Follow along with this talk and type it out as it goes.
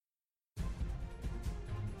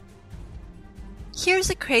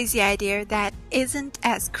Here's a crazy idea that isn't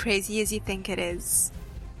as crazy as you think it is.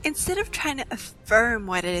 Instead of trying to affirm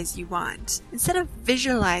what it is you want, instead of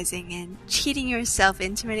visualizing and cheating yourself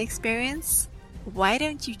into an experience, why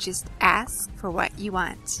don't you just ask for what you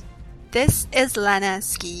want? This is Lana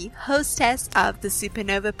Ski, hostess of the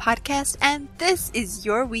Supernova podcast, and this is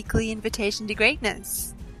your weekly invitation to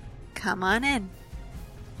greatness. Come on in.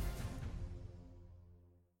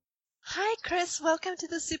 Hi, Chris. Welcome to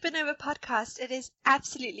the Supernova podcast. It is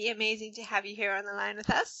absolutely amazing to have you here on the line with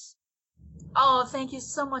us. Oh, thank you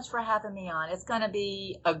so much for having me on. It's going to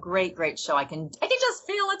be a great, great show. I can just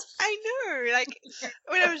feel it. I know. Like,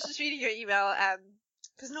 when I was just reading your email,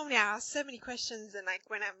 because normally I ask so many questions and like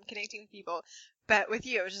when I'm connecting with people, but with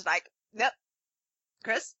you, it was just like, nope,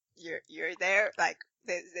 Chris, you're there. Like,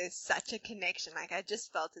 there's such a connection. Like, I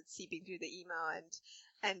just felt it seeping through the email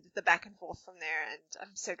and the back and forth from there. And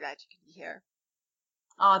I'm so glad you can be here.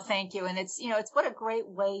 Oh, thank you. And it's what a great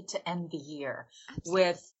way to end the year.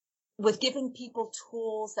 Absolutely. With giving people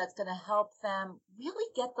tools that's going to help them really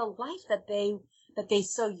get the life that they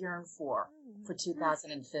so yearn for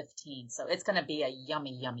 2015. So it's going to be a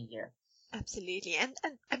yummy, yummy year. Absolutely. And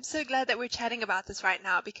I'm so glad that we're chatting about this right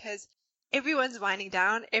now because everyone's winding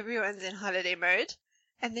down. Everyone's in holiday mode.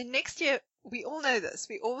 And then next year, we all know this.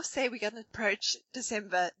 We all say we're going to approach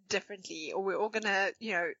December differently, or we're all going to,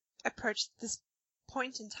 approach this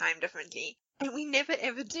point in time differently. And we never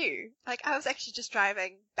ever do. Like, I was actually just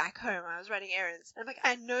driving back home. I was running errands. And I'm like,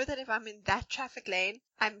 I know that if I'm in that traffic lane,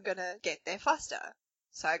 I'm going to get there faster.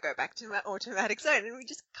 So I go back to my automatic zone. And we're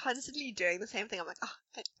just constantly doing the same thing. I'm like,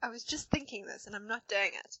 I was just thinking this and I'm not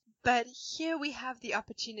doing it. But here we have the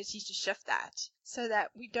opportunity to shift that so that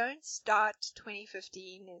we don't start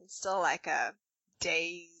 2015 in still like a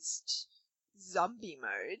dazed zombie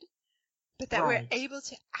mode. But that We're able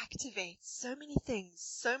to activate so many things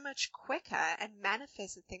so much quicker and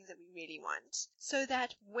manifest the things that we really want. So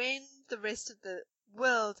that when the rest of the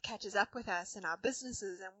world catches up with us and our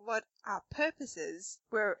businesses and what our purpose is,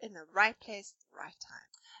 we're in the right place at the right time.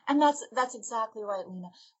 And that's exactly right, Lena.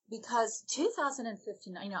 Because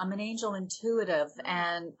 2015, I'm an angel intuitive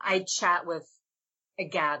and I chat with a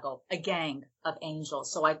gang of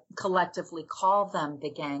angels. So I collectively call them the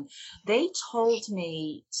gang. They told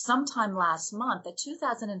me sometime last month that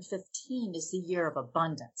 2015 is the year of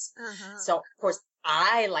abundance. Uh-huh. So of course,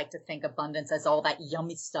 I like to think abundance as all that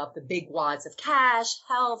yummy stuff, the big wads of cash,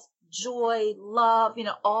 health, joy, love,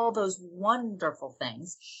 all those wonderful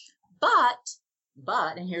things. But,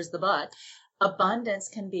 and here's the but, abundance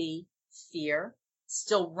can be fear,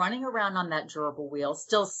 still running around on that gerbil wheel,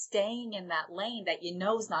 still staying in that lane that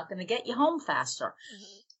is not going to get you home faster.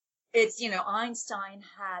 Mm-hmm. It's, Einstein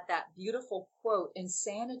had that beautiful quote,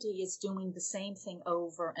 insanity is doing the same thing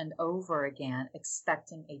over and over again,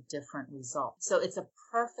 expecting a different result. So it's a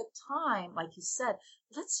perfect time, like you said,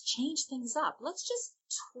 let's change things up. Let's just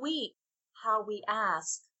tweak how we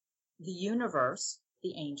ask the universe,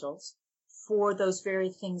 the angels, for those very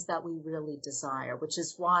things that we really desire, which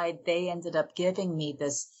is why they ended up giving me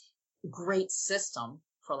this great system,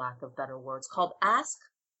 for lack of better words, called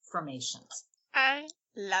Ask-Formations. I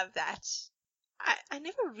love that. I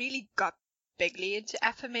never really got bigly into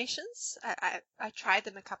affirmations. I tried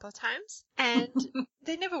them a couple of times and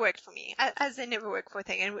they never worked for me, as they never work for a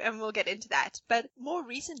thing, and we'll get into that. But more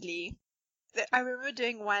recently, I remember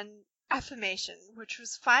doing one affirmation, which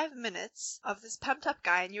was 5 minutes of this pumped up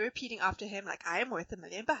guy, and you're repeating after him, like, I am worth $1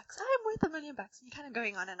 million. I am worth $1 million. And you're kind of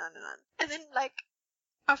going on and on and on. And then, like,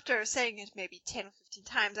 after saying it maybe 10 or 15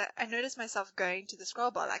 times, I noticed myself going to the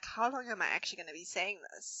scroll bar, like, how long am I actually going to be saying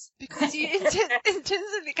this? Because you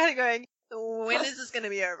intensively kind of going, when is this going to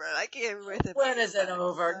be over? Like, yeah, worth it. When is it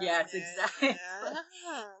over? Yes, exactly.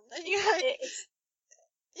 Yeah. And you're like,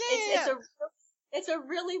 It's a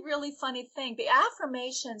really, really funny thing. The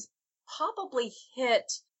affirmations probably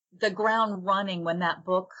hit the ground running when that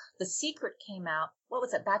book, The Secret, came out. What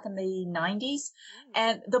was it, back in the 90s?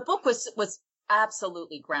 And the book was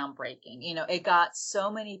absolutely groundbreaking. It got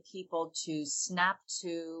so many people to snap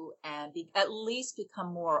to and at least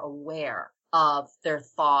become more aware of their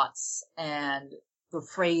thoughts and the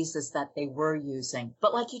phrases that they were using.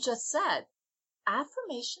 But like you just said,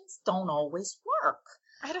 affirmations don't always work.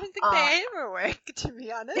 I don't think they ever work, to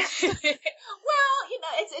be honest. Well,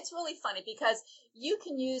 it's really funny because you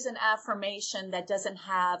can use an affirmation that doesn't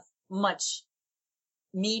have much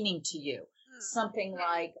meaning to you. Something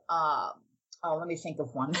like, let me think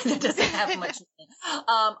of one that doesn't have much meaning.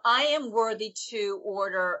 I am worthy to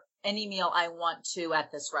order any meal I want to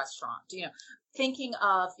at this restaurant. Thinking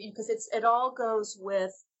of, because it all goes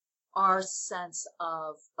with our sense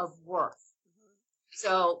of worth. Mm-hmm.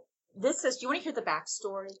 So this is, do you want to hear the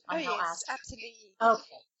backstory Oh, on how yes, absolutely. Okay.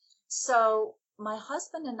 So my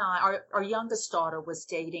husband and I, our youngest daughter was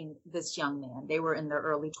dating this young man. They were in their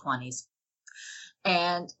early 20s.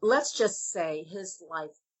 And let's just say his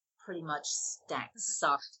life pretty much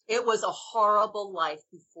sucked. It was a horrible life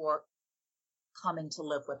before coming to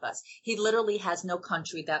live with us. He literally has no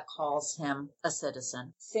country that calls him a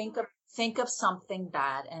citizen. Think of something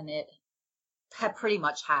bad, and it had pretty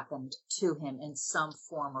much happened to him in some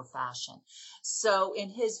form or fashion. So in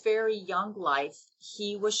his very young life,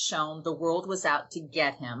 he was shown the world was out to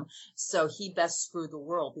get him. So he best screw the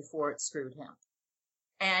world before it screwed him.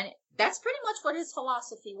 And that's pretty much what his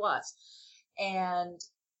philosophy was. And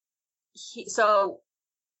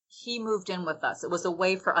he moved in with us. It was a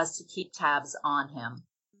way for us to keep tabs on him.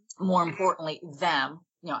 More importantly, them,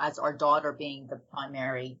 as our daughter being the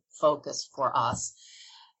primary focus for us.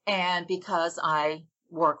 And because I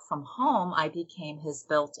work from home, I became his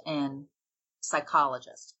built-in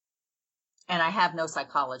psychologist. And I have no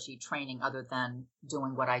psychology training other than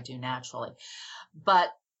doing what I do naturally. But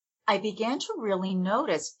I began to really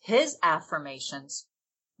notice his affirmations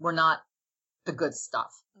were not the good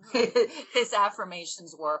stuff. His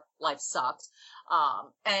affirmations were life sucked.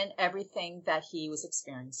 And everything that he was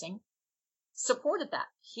experiencing supported that.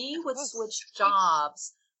 He would switch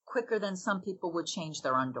jobs quicker than some people would change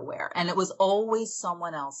their underwear. And it was always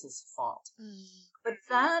someone else's fault. But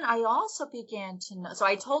then I also began to know, so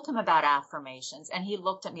I told him about affirmations, and he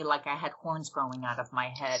looked at me like I had horns growing out of my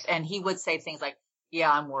head. And he would say things like,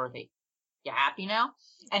 yeah, I'm worthy. You happy now?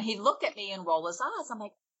 And he'd look at me and roll his eyes. I'm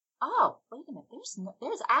like, oh, wait a minute.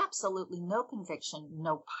 There's absolutely no conviction,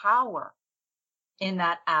 no power in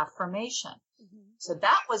that affirmation. So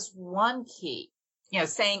that was one key.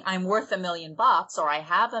 Saying I'm worth $1 million or I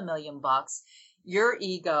have $1 million, your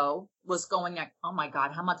ego was going like, oh my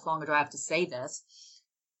God, how much longer do I have to say this?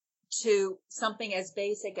 To something as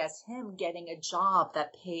basic as him getting a job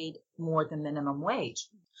that paid more than minimum wage.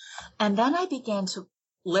 And then I began to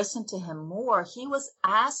listen to him more. He was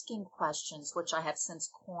asking questions, which I have since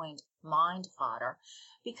coined mind fodder,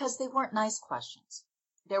 because they weren't nice questions.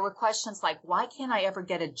 There were questions like, why can't I ever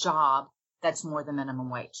get a job that's more than minimum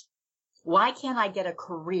wage? Why can't I get a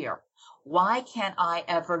career? Why can't I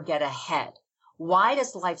ever get ahead? Why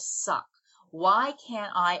does life suck? Why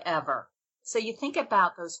can't I ever? So you think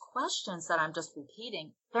about those questions that I'm just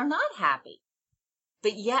repeating, they're not happy.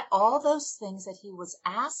 But yet all those things that he was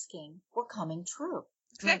asking were coming true.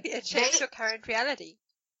 Exactly. It shapes your current reality.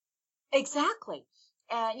 Exactly.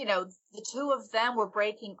 And, the two of them were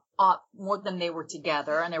breaking up more than they were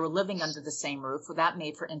together, and they were living under the same roof. So that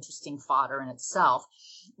made for interesting fodder in itself.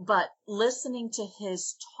 But listening to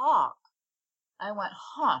his talk, I went,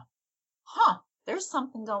 there's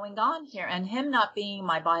something going on here. And him not being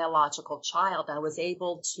my biological child, I was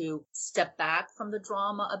able to step back from the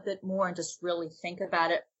drama a bit more and just really think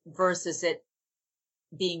about it versus it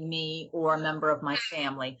being me or a member of my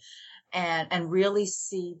family, and really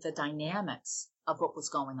see the dynamics of what was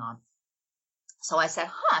going on. So I said,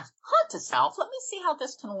 to self, let me see how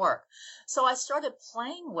this can work. So I started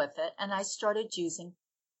playing with it, and I started using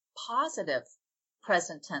positive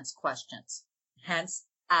present tense questions. Hence,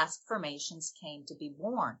 affirmations came to be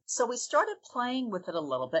born. So we started playing with it a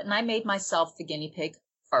little bit, and I made myself the guinea pig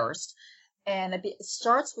first. And it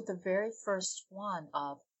starts with the very first one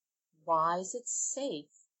of, why is it safe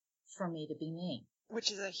for me to be me?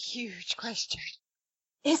 Which is a huge question.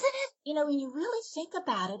 Isn't it? When you really think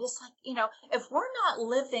about it, it's like, if we're not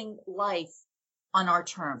living life on our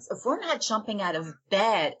terms, if we're not jumping out of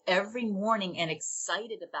bed every morning and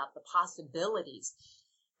excited about the possibilities,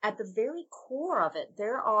 at the very core of it,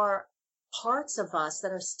 there are parts of us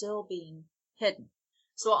that are still being hidden.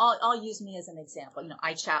 So I'll use me as an example.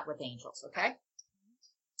 I chat with angels, okay?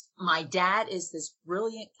 My dad is this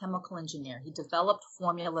brilliant chemical engineer. He developed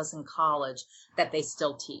formulas in college that they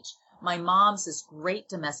still teach. My mom's this great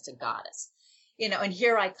domestic goddess, and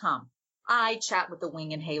here I come. I chat with the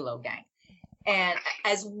Wing and Halo gang. And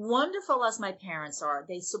as wonderful as my parents are,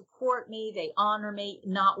 they support me, they honor me.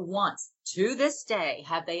 Not once to this day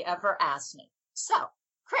have they ever asked me, so,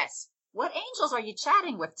 Chris, what angels are you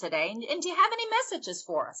chatting with today? And do you have any messages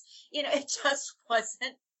for us? It just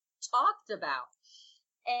wasn't talked about.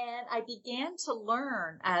 And I began to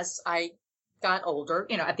learn as I got older,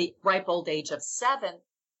 at the ripe old age of 7,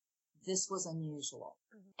 this was unusual.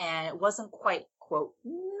 And it wasn't quite, quote,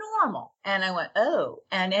 normal. And I went, oh.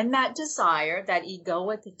 And in that desire, that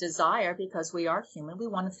egoic desire, because we are human, we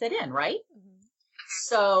want to fit in, right?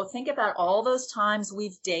 So think about all those times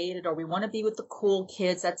we've dated, or we want to be with the cool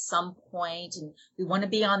kids at some point, and we want to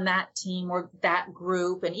be on that team or that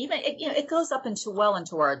group. And even, it goes up into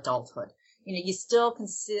our adulthood. You still can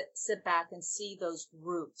sit back and see those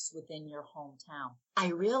groups within your hometown. I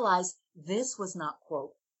realized this was not,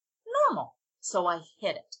 quote, normal. So I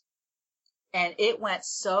hit it. And it went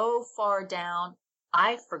so far down,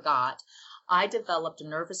 I forgot. I developed a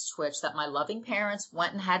nervous twitch that my loving parents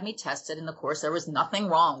went and had me tested. And of course, there was nothing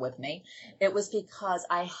wrong with me. It was because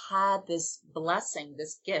I had this blessing,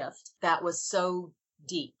 this gift that was so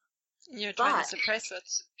deep. You're trying to suppress it.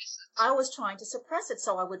 I was trying to suppress it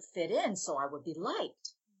so I would fit in, so I would be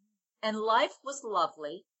liked. And life was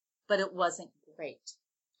lovely, but it wasn't great.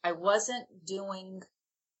 I wasn't doing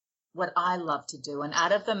what I love to do. And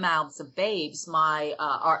out of the mouths of babes,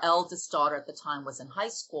 our eldest daughter at the time was in high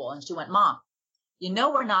school, and she went, Mom,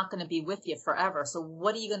 we're not going to be with you forever. So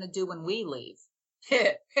what are you going to do when we leave?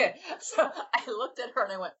 So I looked at her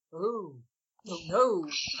and I went, oh no.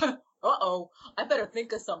 Uh-oh, I better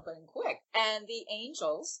think of something quick. And the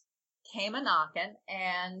angels came a knocking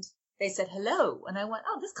and they said, hello. And I went,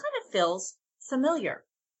 oh, this kind of feels familiar.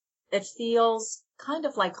 It feels kind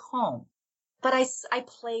of like home. But I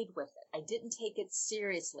played with it. I didn't take it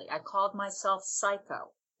seriously. I called myself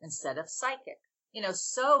psycho instead of psychic.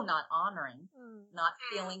 So not honoring, not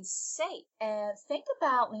feeling safe. And think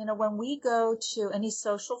about, when we go to any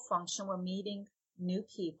social function, we're meeting new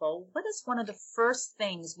people. What is one of the first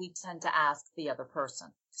things we tend to ask the other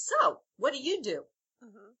person? So, what do you do?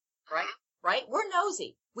 Mm-hmm. Right? We're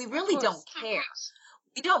nosy. We really don't care.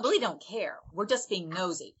 We really don't care. We're just being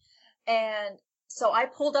nosy. And so I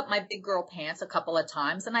pulled up my big girl pants a couple of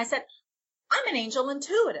times and I said, I'm an angel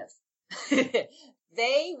intuitive.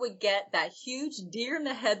 They would get that huge deer in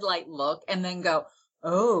the headlight look and then go,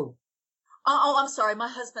 oh, I'm sorry. My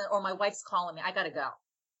husband or my wife's calling me. I got to go.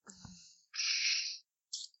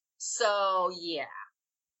 So yeah,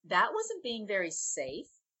 that wasn't being very safe.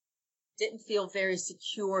 Didn't feel very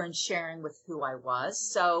secure in sharing with who I was.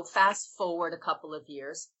 So fast forward a couple of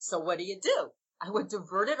years. So what do? I would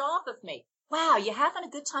divert it off of me. Wow, you having a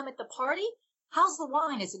good time at the party? How's the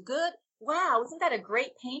wine? Is it good? Wow, isn't that a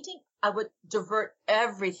great painting? I would divert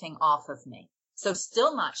everything off of me. So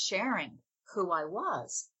still not sharing who I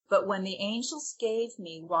was. But when the angels gave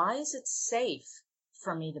me, why is it safe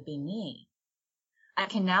for me to be me? I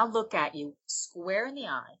can now look at you square in the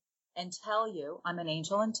eye and tell you I'm an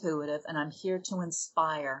angel intuitive and I'm here to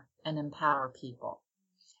inspire and empower people.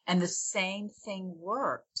 And the same thing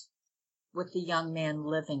worked with the young man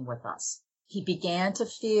living with us. He began to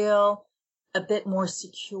feel a bit more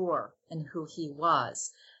secure in who he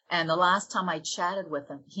was. And the last time I chatted with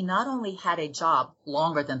him, he not only had a job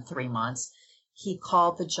longer than 3 months, he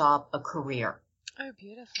called the job a career. Oh,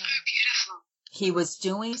 beautiful. He was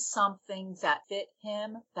doing something that fit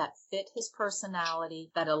him, that fit his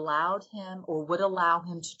personality, that allowed him or would allow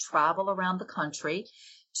him to travel around the country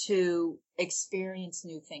to experience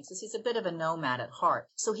new things. Because he's a bit of a nomad at heart.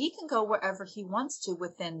 So he can go wherever he wants to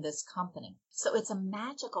within this company. So it's a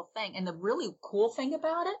magical thing. And the really cool thing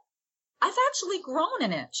about it, I've actually grown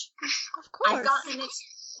an inch. Of course. I've gotten an inch.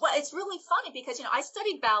 Well, it's really funny because, I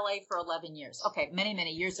studied ballet for 11 years. Okay, many,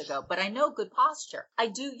 many years ago. But I know good posture. I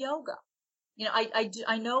do yoga.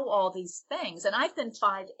 I know all these things. And I've been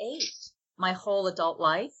 5'8" my whole adult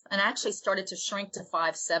life. And I actually started to shrink to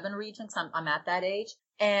 5'7" regions. I'm at that age.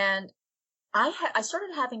 And I started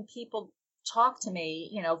having people talk to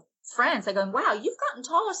me, friends. They're going, wow, you've gotten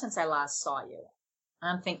taller since I last saw you.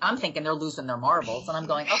 And I'm thinking they're losing their marbles. And I'm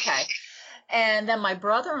going, okay. And then my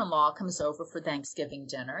brother-in-law comes over for Thanksgiving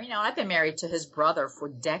dinner. I've been married to his brother for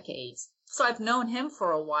decades. So I've known him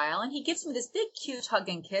for a while. And he gives me this big, cute hug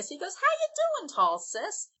and kiss. He goes, how you doing, tall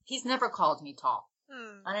sis? He's never called me tall.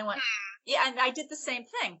 And I went, yeah, and I did the same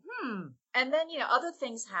thing. And then, other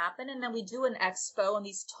things happen. And then we do an expo and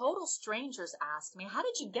these total strangers ask me, how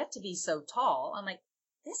did you get to be so tall? I'm like,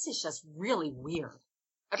 this is just really weird.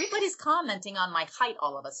 Everybody's commenting on my height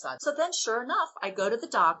all of a sudden. So then sure enough, I go to the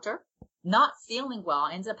doctor, not feeling well,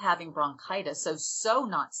 ends up having bronchitis. So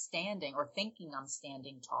not standing or thinking I'm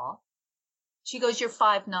standing tall. She goes, you're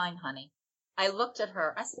 5'9", honey. I looked at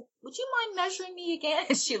her. I said, would you mind measuring me again?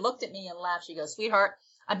 And she looked at me and laughed. She goes, sweetheart,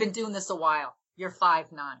 I've been doing this a while. You're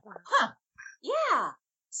 5'9". Huh. Yeah.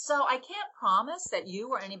 So I can't promise that you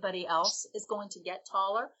or anybody else is going to get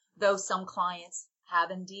taller, though some clients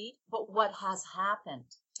have indeed. But what has happened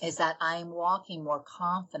is that I am walking more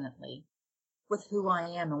confidently with who I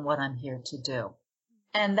am and what I'm here to do.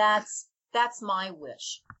 And that's my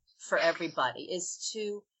wish for everybody, is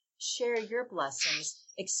to share your blessings,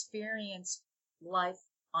 experience life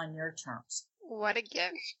on your terms. What a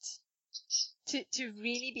gift to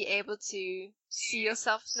really be able to see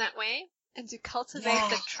yourself in that way and to cultivate Yeah.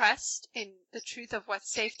 the trust in the truth of what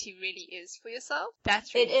safety really is for yourself.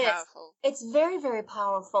 That's It really is. powerful. It's very, very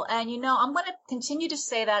powerful. And I'm going to continue to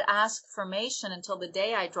say that affirmation until the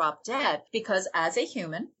day I drop dead, because as a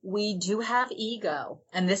human, we do have ego.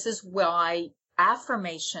 And this is why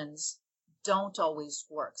affirmations don't always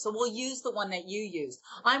work. So we'll use the one that you used.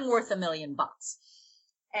 I'm worth $1 million.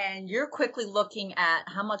 And you're quickly looking at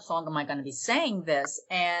how much longer am I going to be saying this?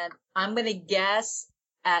 And I'm going to guess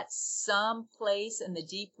at some place in the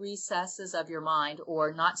deep recesses of your mind,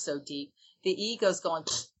 or not so deep, the ego's going,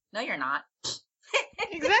 no, you're not.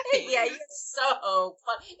 Exactly. Yeah, you're so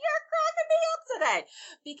fun. You're cracking me up today.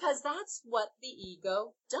 Because that's what the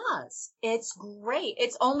ego does. It's great.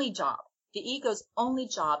 Its only job. The ego's only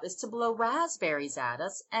job is to blow raspberries at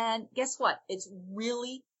us. And guess what? It's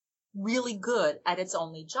really, really good at its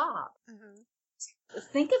only job. Mm-hmm.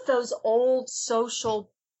 Think of those old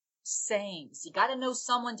social sayings. You got to know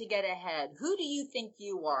someone to get ahead. Who do you think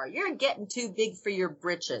you are? You're getting too big for your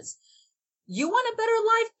britches. You want a better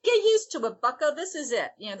life? Get used to it, bucko. This is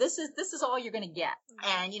it. This is all you're going to get.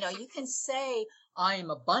 And, you can say, I am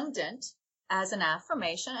abundant as an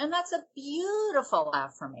affirmation, and that's a beautiful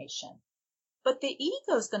affirmation. But the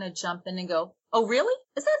ego's going to jump in and go, oh, really?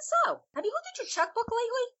 Is that so? Have you looked at your checkbook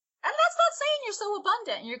lately? And that's not saying you're so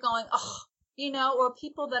abundant. And you're going, oh, or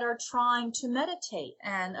people that are trying to meditate.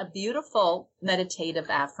 And a beautiful meditative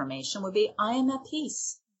affirmation would be, I am at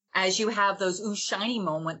peace. As you have those ooh shiny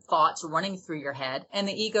moment thoughts running through your head, and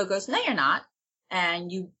the ego goes, no, you're not.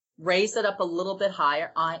 And you raise it up a little bit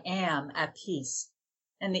higher. I am at peace.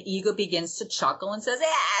 And the ego begins to chuckle and says,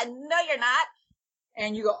 no, you're not.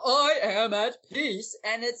 And you go, I am at peace.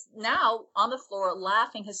 And it's now on the floor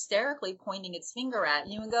laughing hysterically, pointing its finger at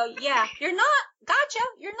you and go, yeah, you're not. Gotcha.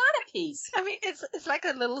 You're not at peace. I mean, it's like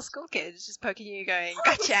a little school kid just poking you going,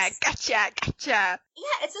 gotcha, gotcha, gotcha.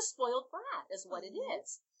 Yeah, it's a spoiled brat is what it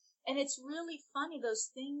is. And it's really funny.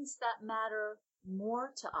 Those things that matter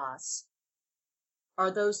more to us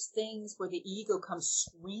are those things where the ego comes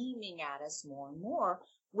screaming at us more and more,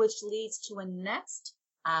 which leads to a next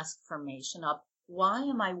affirmation of, why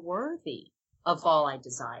am I worthy of all I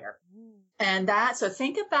desire? And so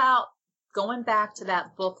think about going back to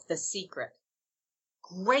that book, The Secret.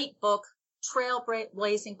 Great book,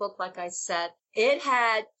 trailblazing book, like I said. It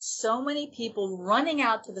had so many people running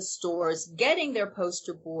out to the stores, getting their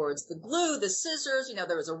poster boards, the glue, the scissors,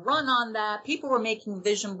 there was a run on that. People were making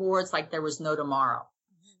vision boards like there was no tomorrow.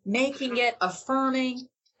 Making it, affirming,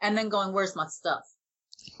 and then going, where's my stuff?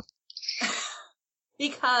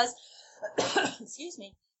 Because, excuse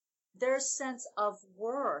me, their sense of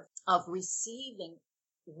worth, of receiving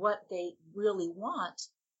what they really want,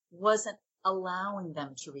 wasn't allowing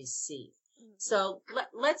them to receive. So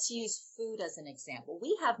let's use food as an example.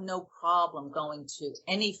 We have no problem going to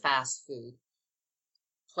any fast food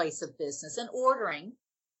place of business and ordering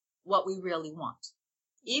what we really want.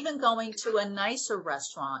 Even going to a nicer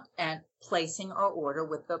restaurant and placing our order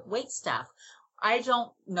with the waitstaff. I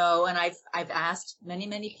don't know, and I've asked many,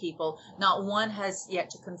 many people, not one has yet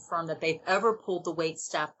to confirm that they've ever pulled the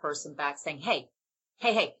waitstaff person back saying, hey,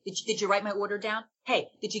 did you write my order down? Hey,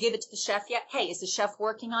 did you give it to the chef yet? Hey, is the chef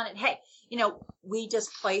working on it? Hey, we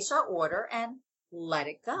just place our order and let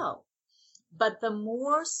it go. But the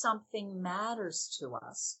more something matters to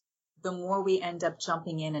us, the more we end up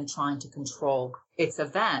jumping in and trying to control its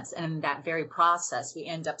events. And in that very process, we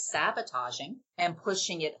end up sabotaging and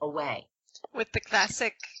pushing it away. With the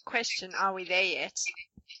classic question, are we there yet?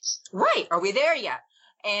 Right. Are we there yet?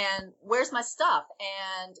 And where's my stuff?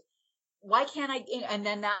 And why can't I? And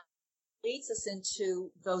then that leads us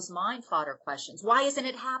into those mind fodder questions. Why isn't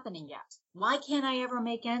it happening yet? Why can't I ever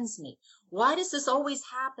make ends meet? Why does this always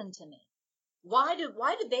happen to me? Why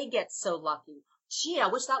did they get so lucky? Gee, I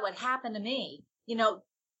wish that would happen to me.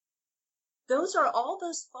 Those are all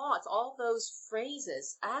those thoughts, all those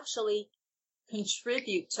phrases actually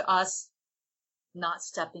contribute to us not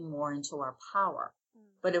stepping more into our power.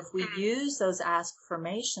 But if we use those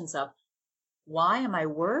affirmations of, why am I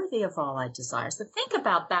worthy of all I desire? So think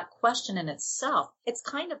about that question in itself. It's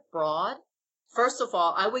kind of broad. First of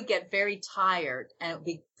all, I would get very tired and it would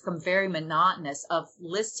become very monotonous of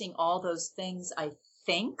listing all those things I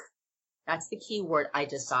think, that's the key word, I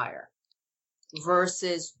desire,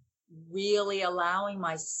 versus really allowing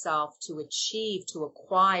myself to achieve, to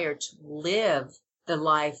acquire, to live the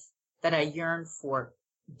life that I yearn for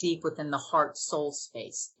deep within the heart soul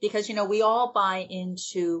space. Because, we all buy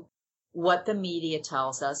into what the media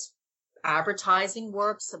tells us, Advertising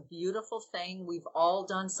works, a beautiful thing. We've all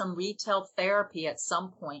done some retail therapy at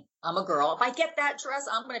some point. I'm a girl. If I get that dress,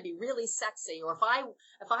 I'm going to be really sexy. Or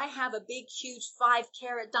if I have a big, huge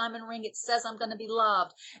 5-carat diamond ring, it says I'm going to be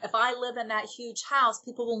loved. If I live in that huge house,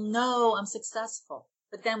 people will know I'm successful.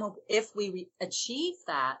 But then if we achieve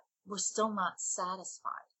that, we're still not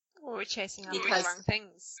satisfied. Or we're chasing after the wrong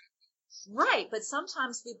things. Right. But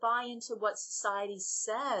sometimes we buy into what society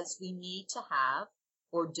says we need to have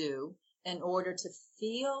or do in order to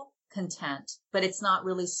feel content, but it's not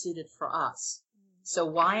really suited for us. So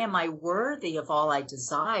why am I worthy of all I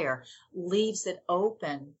desire leaves it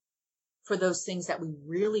open for those things that we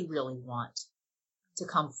really, really want to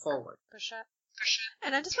come forward. For sure.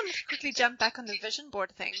 And I just want to quickly jump back on the vision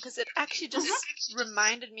board thing, because it actually just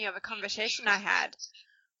reminded me of a conversation I had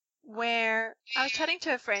where I was chatting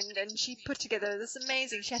to a friend and she put together this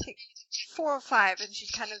amazing, she had, I think, 4 or 5, and she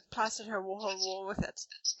kind of plastered her whole wall with it.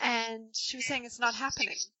 And she was saying it's not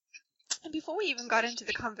happening. And before we even got into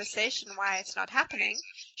the conversation why it's not happening,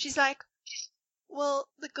 she's like, well,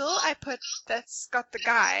 the girl I put that's got the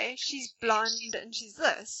guy, she's blonde and she's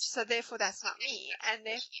this, so therefore that's not me.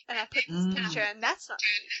 And I put this picture and that's not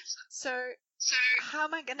me. So how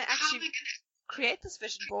am I going to actually create this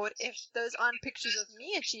vision board if those aren't pictures of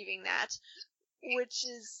me achieving that, which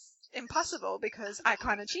is impossible because I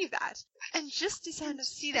can't achieve that. And just to kind of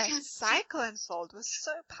see that cycle unfold was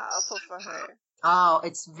so powerful for her. Oh,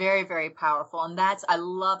 it's very, very powerful. And I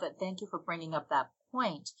love it. Thank you for bringing up that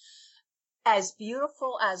point. As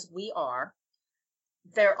beautiful as we are,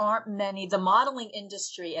 there aren't many. The modeling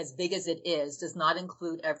industry, as big as it is, does not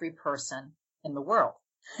include every person in the world.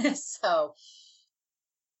 So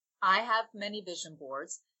I have many vision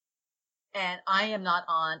boards and I am not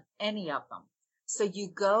on any of them. So you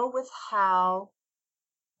go with how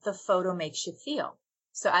the photo makes you feel.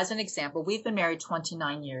 So as an example, we've been married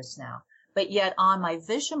 29 years now, but yet on my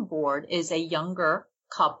vision board is a younger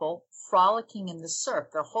couple frolicking in the surf.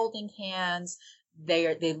 They're holding hands.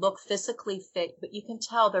 They look physically fit, but you can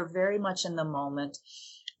tell they're very much in the moment,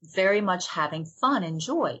 very much having fun and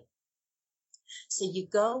joy. So you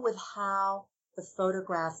go with how the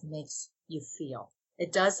photograph makes you feel.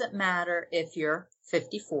 It doesn't matter if you're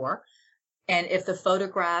 54 and if the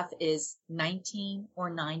photograph is 19 or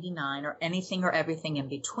 99 or anything or everything in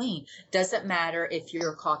between. Doesn't matter if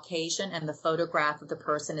you're Caucasian and the photograph of the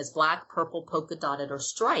person is black, purple, polka dotted, or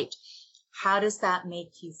striped. How does that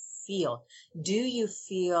make you feel? Do you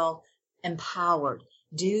feel empowered?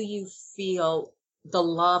 Do you feel the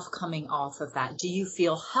love coming off of that? Do you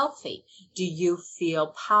feel healthy? Do you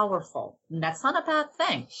feel powerful? And that's not a bad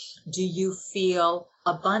thing. Do you feel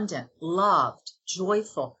abundant, loved,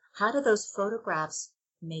 joyful? How do those photographs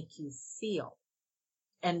make you feel?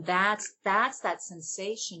 And that's that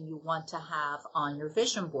sensation you want to have on your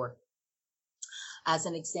vision board. As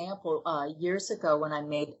an example, years ago when I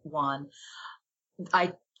made one,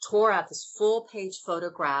 I tore out this full page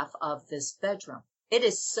photograph of this bedroom. It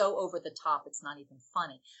is so over the top, it's not even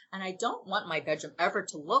funny. And I don't want my bedroom ever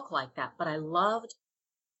to look like that, but I loved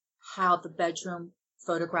how the bedroom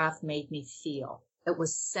photograph made me feel. It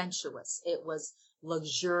was sensuous. It was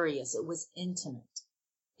luxurious. It was intimate.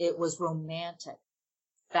 It was romantic.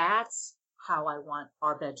 That's how I want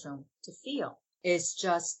our bedroom to feel. It's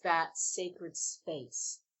just that sacred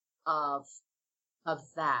space of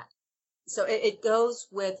that. So it goes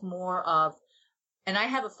with more of, and I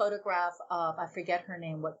have a photograph of, I forget her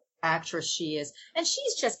name, what actress she is, and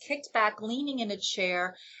she's just kicked back, leaning in a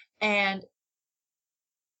chair, and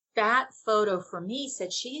that photo for me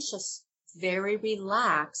said she's just very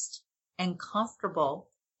relaxed and comfortable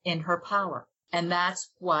in her power. And that's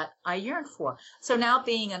what I yearn for. So now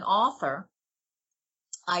being an author,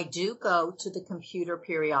 I do go to the computer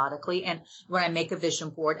periodically and when I make a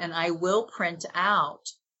vision board, and I will print out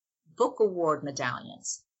book award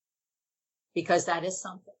medallions because that is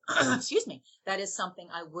something, excuse me, that is something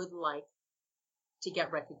I would like to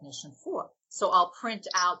get recognition for. So I'll print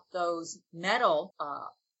out those medal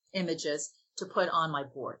images to put on my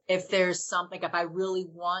board. If there's something, if I really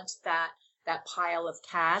want that pile of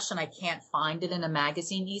cash and I can't find it in a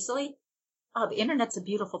magazine easily, oh, the internet's a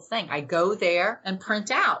beautiful thing. I go there and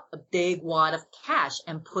print out a big wad of cash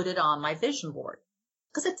and put it on my vision board.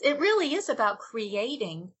 Because it really is about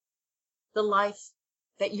creating the life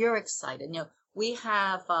that you're excited. You know, we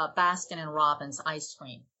have Baskin and Robbins ice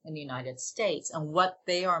cream in the United States, and what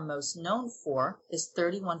they are most known for is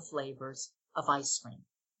 31 flavors of ice cream.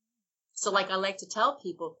 So like I like to tell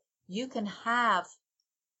people, you can have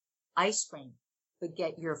ice cream, but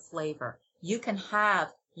get your flavor. You can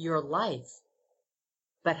have your life,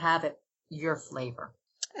 but have it your flavor.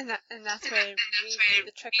 And that's where really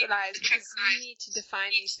the trick lies, because you need to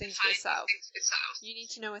define these things for yourself. You need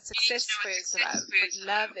to know what success is for love, what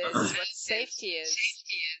love is, what safety is,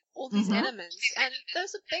 all these elements. And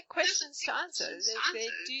those are big questions to answer. They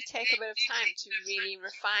do take a bit of time to really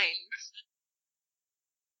refine.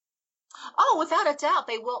 Oh, without a doubt,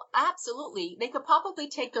 they will absolutely. They could probably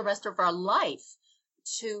take the rest of our life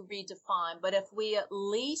to redefine. But if we at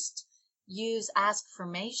least use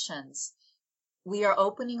askfirmations, we are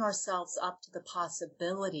opening ourselves up to the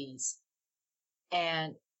possibilities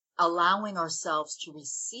and allowing ourselves to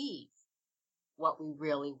receive what we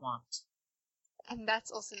really want. And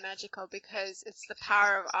that's also magical, because it's the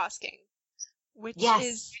power of asking, which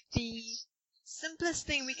is the simplest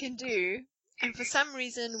thing we can do. And for some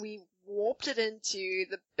reason, we warped it into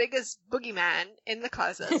the biggest boogeyman in the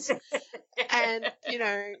closet. And,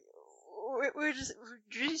 we're just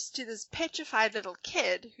reduced to this petrified little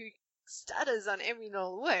kid who stutters on every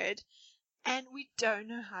little word, and we don't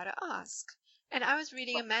know how to ask. And I was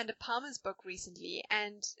reading Amanda Palmer's book recently,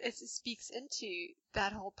 and it speaks into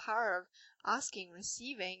that whole power of asking,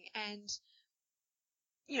 receiving, and,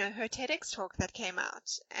 her TEDx talk that came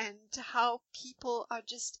out, and how people are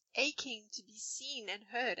just aching to be seen and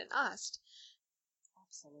heard and asked.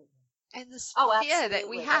 Absolutely. And this fear that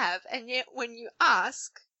we have, and yet when you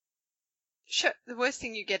ask, sure, the worst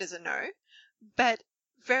thing you get is a no, but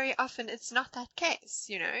very often it's not that case,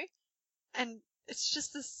 and it's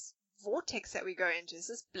just this vortex that we go into. It's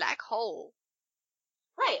this black hole.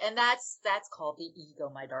 Right, and that's called the ego,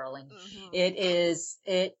 my darling.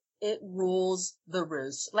 It rules the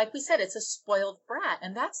roost. Like we said, it's a spoiled brat,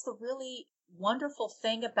 and that's the really wonderful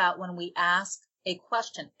thing about when we ask a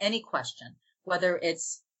question, any question, whether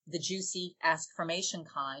it's the juicy askfirmation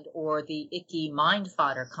kind or the icky mind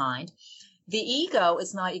fodder kind. The ego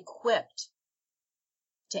is not equipped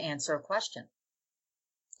to answer a question.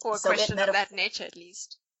 Or a question of that nature, at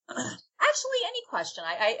least. Actually, any question.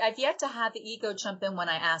 I've yet to have the ego jump in when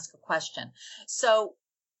I ask a question. So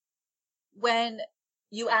when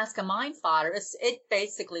you ask a mind fodder, it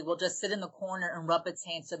basically will just sit in the corner and rub its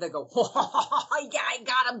hands so they go, yeah, I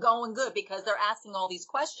got them going good, because they're asking all these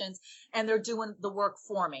questions and they're doing the work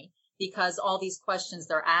for me, because all these questions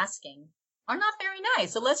they're asking are not very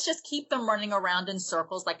nice. So let's just keep them running around in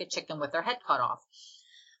circles like a chicken with their head cut off.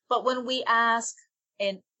 But when we ask,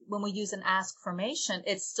 and when we use an askfirmation,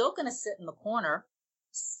 it's still going to sit in the corner,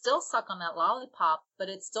 still suck on that lollipop, but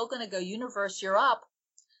it's still going to go, universe, you're up.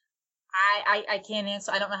 I can't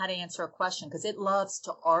answer. I don't know how to answer a question, because it loves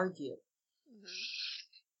to argue.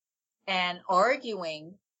 And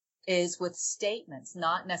arguing is with statements,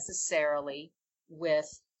 not necessarily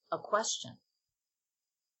with a question.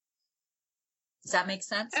 Does that make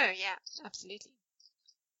sense? Oh, yeah, absolutely.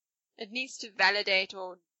 It needs to validate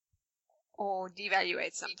or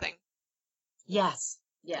devaluate something. Yes.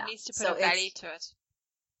 Yeah. It needs to put a value to it.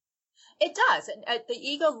 It does. And the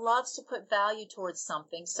ego loves to put value towards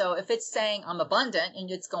something. So if it's saying I'm abundant,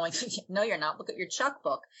 and it's going, no, you're not. Look at your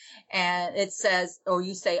checkbook. And it says, or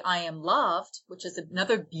you say, I am loved, which is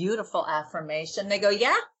another beautiful affirmation. They go,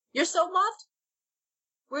 yeah, you're so loved.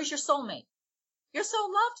 Where's your soulmate? You're so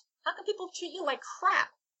loved. How can people treat you like crap?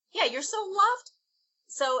 Yeah, you're so loved.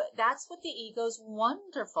 So that's what the ego's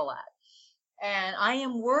wonderful at. And I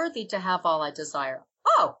am worthy to have all I desire.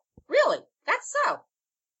 Oh, really? That's so.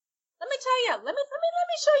 Let me tell you, let me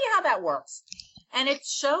show you how that works. And it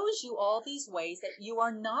shows you all these ways that you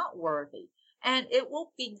are not worthy. And it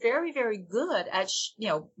will be very, very good at,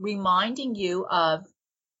 reminding you of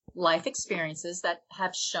life experiences that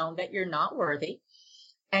have shown that you're not worthy.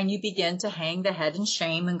 And you begin to hang the head in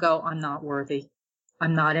shame and go, I'm not worthy.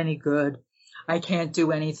 I'm not any good. I can't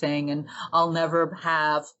do anything, and I'll never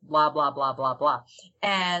have blah, blah, blah, blah, blah.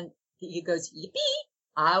 And he goes, yippee,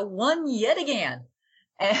 I won yet again.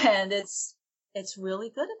 And it's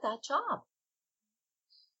really good at that job.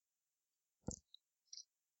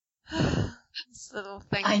 This little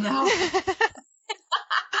thing. I know.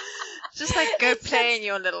 Just like go play in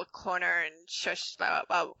your little corner and shush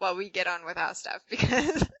while we get on with our stuff,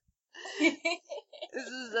 because this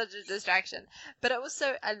is such a distraction. But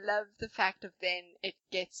also, I love the fact of then it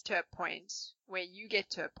gets to a point where you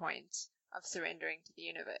get to a point of surrendering to the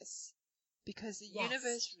universe. Because the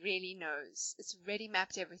universe really knows. It's already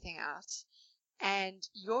mapped everything out. And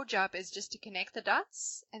your job is just to connect the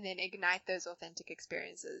dots and then ignite those authentic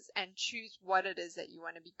experiences and choose what it is that you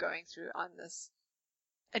want to be going through on this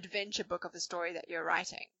adventure book of a story that you're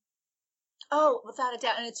writing. Oh, without a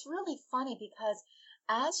doubt. And it's really funny because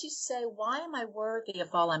as you say, why am I worthy of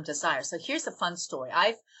all I'm desire? So here's a fun story.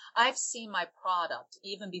 I've seen my product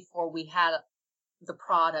even before we had the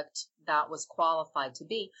product that was qualified to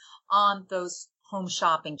be on those home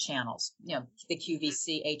shopping channels, the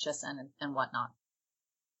QVC, HSN, and whatnot.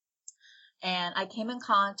 And I came in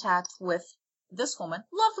contact with this woman,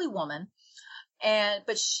 lovely woman,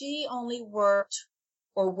 but she only worked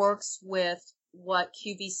or works with what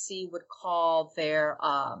QVC would call their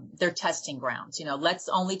testing grounds. Let's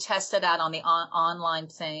only test it out on the online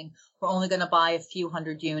thing. We're only going to buy a few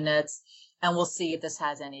hundred units, and we'll see if this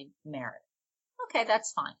has any merit. Okay,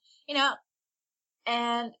 that's fine.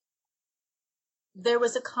 And there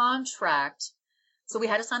was a contract. So we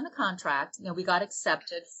had to sign the contract. We got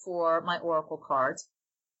accepted for my Oracle cards.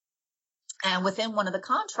 And within one of the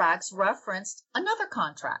contracts referenced another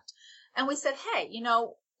contract. And we said, hey,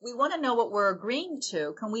 we want to know what we're agreeing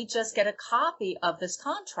to. Can we just get a copy of this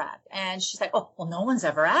contract? And she's like, oh, well, no one's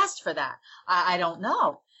ever asked for that. I don't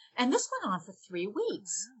know. And this went on for 3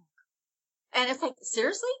 weeks. Wow. And it's like,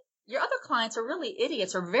 seriously? Your other clients are really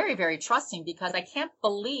idiots or very, very trusting, because I can't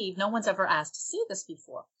believe no one's ever asked to see this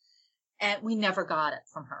before. And we never got it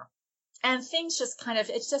from her. And things just kind of,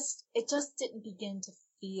 it just didn't begin to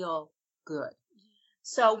feel good.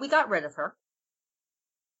 So we got rid of her.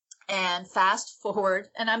 And fast forward,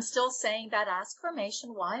 and I'm still saying that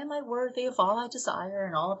affirmation, why am I worthy of all I desire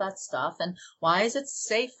and all of that stuff? And why is it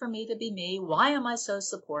safe for me to be me? Why am I so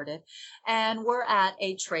supported? And we're at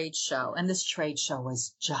a trade show, and this trade show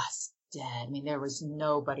was just dead. I mean, there was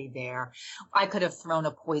nobody there. I could have thrown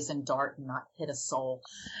a poison dart and not hit a soul.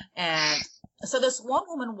 And so this one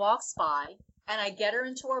woman walks by, and I get her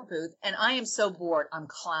into our booth, and I am so bored, I'm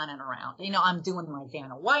clowning around. I'm doing my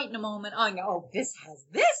Vanna White in a moment. I go, oh, this has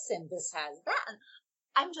this, and this has that. And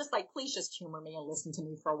I'm just like, please just humor me and listen to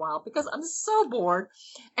me for a while, because I'm so bored.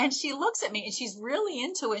 And she looks at me, and she's really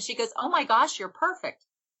into it. She goes, oh my gosh, you're perfect.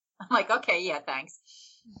 I'm like, okay, yeah, thanks.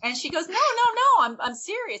 And she goes, no, I'm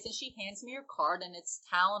serious. And she hands me her card, and it's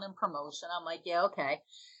talent and promotion. I'm like, yeah, okay.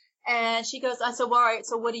 And she goes, I said, well, all right,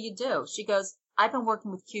 so what do you do? She goes, I've been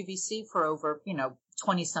working with QVC for over,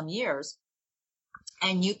 20 some years,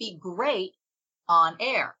 and you'd be great on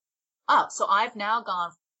air. Oh, so I've now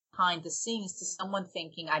gone behind the scenes to someone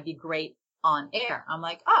thinking I'd be great on air. I'm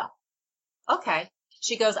like, oh, okay.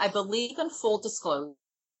 She goes, I believe in full disclosure.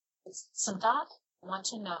 So Doc, I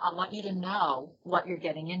want you to know what you're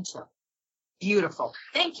getting into. Beautiful.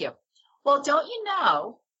 Thank you. Well, don't you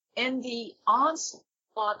know, in the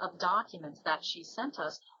onslaught of documents that she sent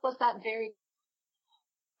us was that very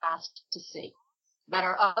asked to see that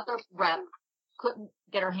our other rep couldn't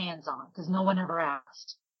get her hands on because no one ever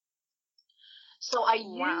asked. So I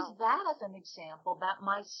use that as an example that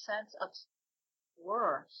my sense of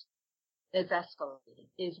worth is escalating,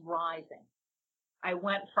 is rising. I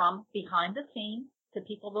went from behind the scenes to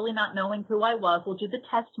people really not knowing who I was, we'll do the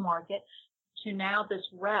test market, to now this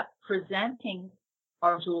rep presenting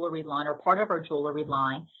our jewelry line or part of our jewelry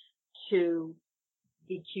line to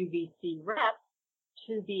the QVC rep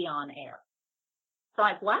to be on air. So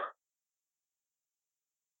I'm like, what?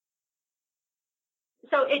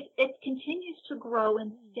 So it continues to grow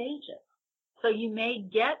in stages. So you may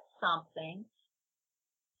get something,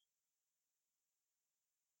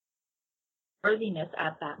 worthiness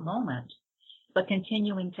at that moment, but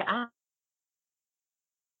continuing to act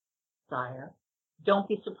desire, don't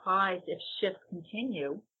be surprised if shifts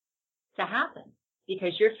continue to happen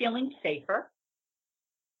because you're feeling safer.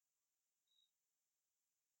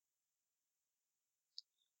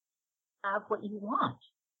 Have what you want.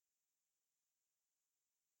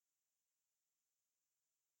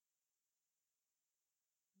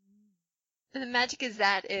 And the magic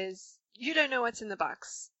is you don't know what's in the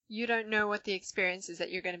box. You don't know what the experience is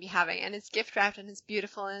that you're going to be having. And it's gift wrapped and it's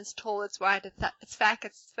beautiful and it's tall, it's wide, it's fat,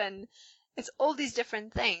 it's thin. It's all these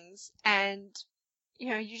different things. And,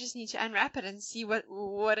 you just need to unwrap it and see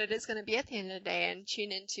what it is going to be at the end of the day and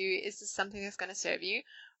tune into, is this something that's going to serve you?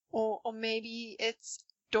 Or maybe it's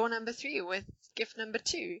door number 3 with gift number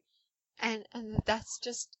 2. And that's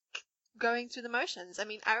just going through the motions. I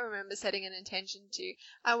mean, I remember setting an intention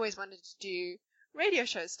I always wanted to do radio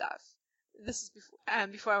show stuff. This is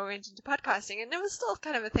before I went into podcasting, and it was still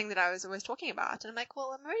kind of a thing that I was always talking about. And I'm like,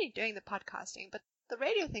 well, I'm already doing the podcasting, but the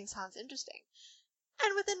radio thing sounds interesting.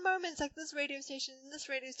 And within moments, like this radio station and this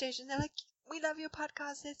radio station, they're like, we love your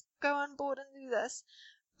podcast, let's go on board and do this.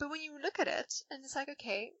 But when you look at it, and it's like,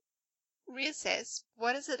 okay, reassess,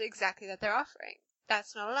 what is it exactly that they're offering?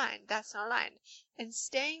 That's not aligned, that's not aligned. And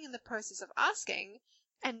staying in the process of asking,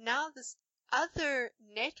 and now this other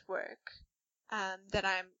network that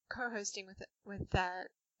I'm co-hosting with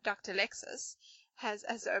Dr. Lexus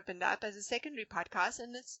has opened up as a secondary podcast,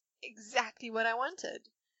 and it's exactly what I wanted.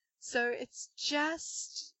 So it's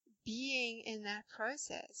just being in that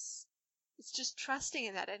process. It's just trusting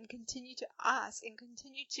in that and continue to ask and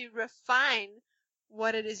continue to refine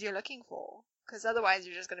what it is you're looking for. Because otherwise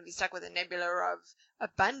you're just going to be stuck with a nebula of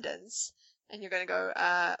abundance and you're going to go,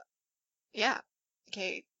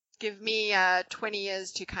 okay, give me 20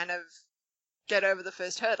 years to kind of get over the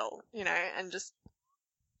first hurdle, and just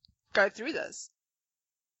go through this.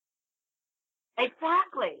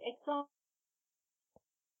 Exactly.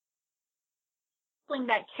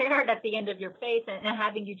 That carrot at the end of your face and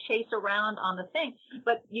having you chase around on the thing,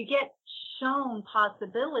 but you get shown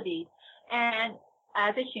possibilities, and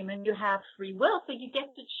as a human you have free will, so you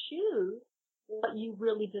get to choose what you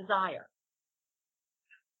really desire,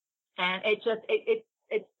 and it's just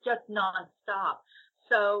nonstop.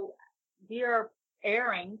 So we are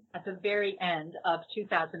airing at the very end of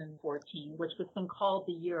 2014, which has been called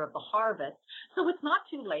the year of the harvest. So it's not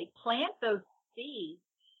too late. Plant those seeds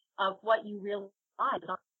of what you really.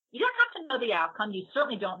 You don't have to know the outcome. You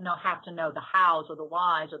certainly don't have to know the hows or the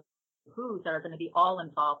whys or the whos that are going to be all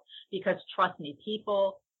involved, because trust me,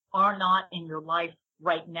 people are not in your life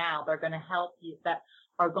right now. They're going to help you, that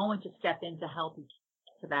are going to step in to help you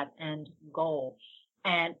get to that end goal.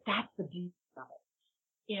 And that's the beauty of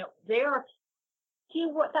it. There are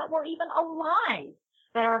people that were even alive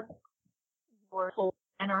that are powerful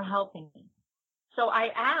and are helping me. So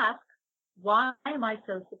I ask, why am I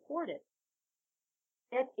so supported?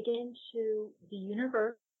 Get into the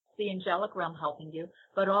universe, the angelic realm helping you,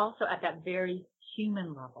 but also at that very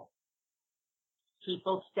human level.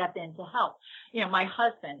 People step in to help. My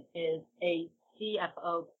husband is a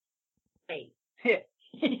CFO.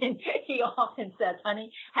 He often says,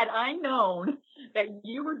 honey, had I known that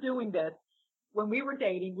you were doing this when we were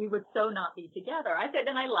dating, we would so not be together. I said,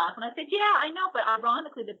 and I laughed, and I said, yeah, I know, but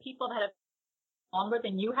ironically, the people that have longer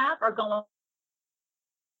than you have are going,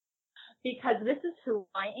 because this is who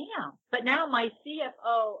I am. But now my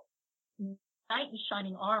CFO, knight in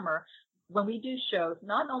shining armor, when we do shows,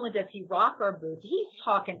 not only does he rock our booth, he's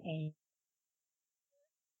talking angels,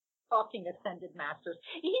 talking ascended masters.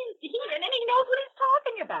 And he knows what he's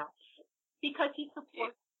talking about because he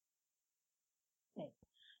supports me.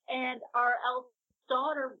 And our eldest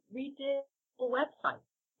daughter redid the website,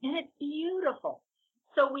 and it's beautiful.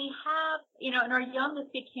 So we have, and our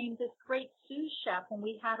youngest became this great sous chef when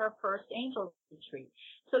we had our first angel retreat.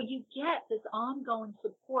 So you get this ongoing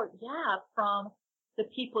support, from the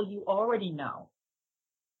people you already know.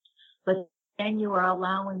 But then you are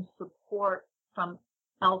allowing support from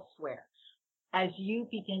elsewhere. As you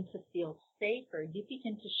begin to feel safer, you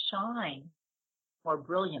begin to shine more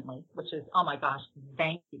brilliantly, which is, oh my gosh,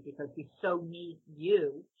 thank you, because we so need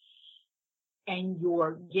you and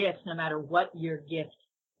your gifts, no matter what your gift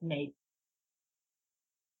may be.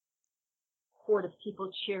 Supportive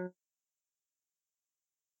people cheer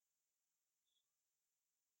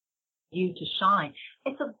you to shine.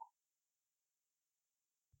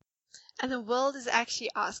 And the world is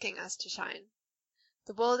actually asking us to shine.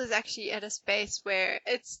 The world is actually at a space where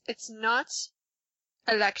it's not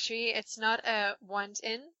a luxury, it's not a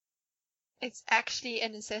want-in, it's actually a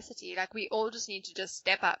necessity. Like, we all just need to just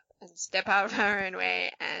step up and step out of our own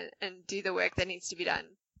way and do the work that needs to be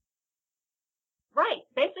done. Right.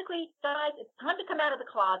 Basically, guys, it's time to come out of the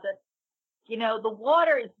closet. The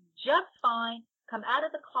water is just fine. Come out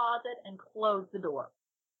of the closet and close the door.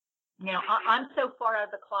 I'm so far out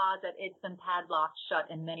of the closet, it's been padlocked shut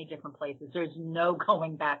in many different places. There's no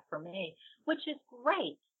going back for me, which is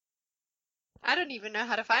great. I don't even know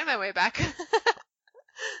how to find my way back.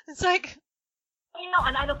 It's like...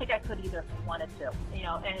 and I don't think I could either if I wanted to.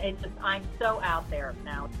 And it's just, I'm so out there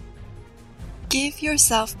now. Give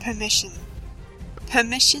yourself permission.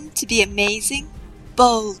 Permission to be amazing,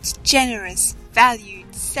 bold, generous,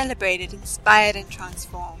 valued, celebrated, inspired, and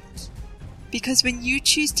transformed. Because when you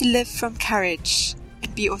choose to live from courage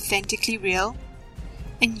and be authentically real,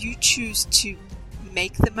 and you choose to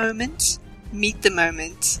make the moment, meet the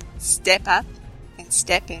moment, step up and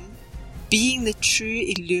step in, being the true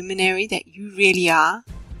illuminary that you really are,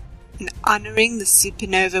 and honoring the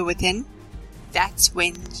supernova within, that's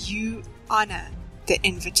when you honor the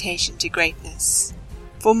invitation to greatness.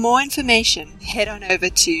 For more information, head on over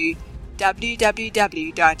to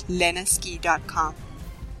www.lenaski.com.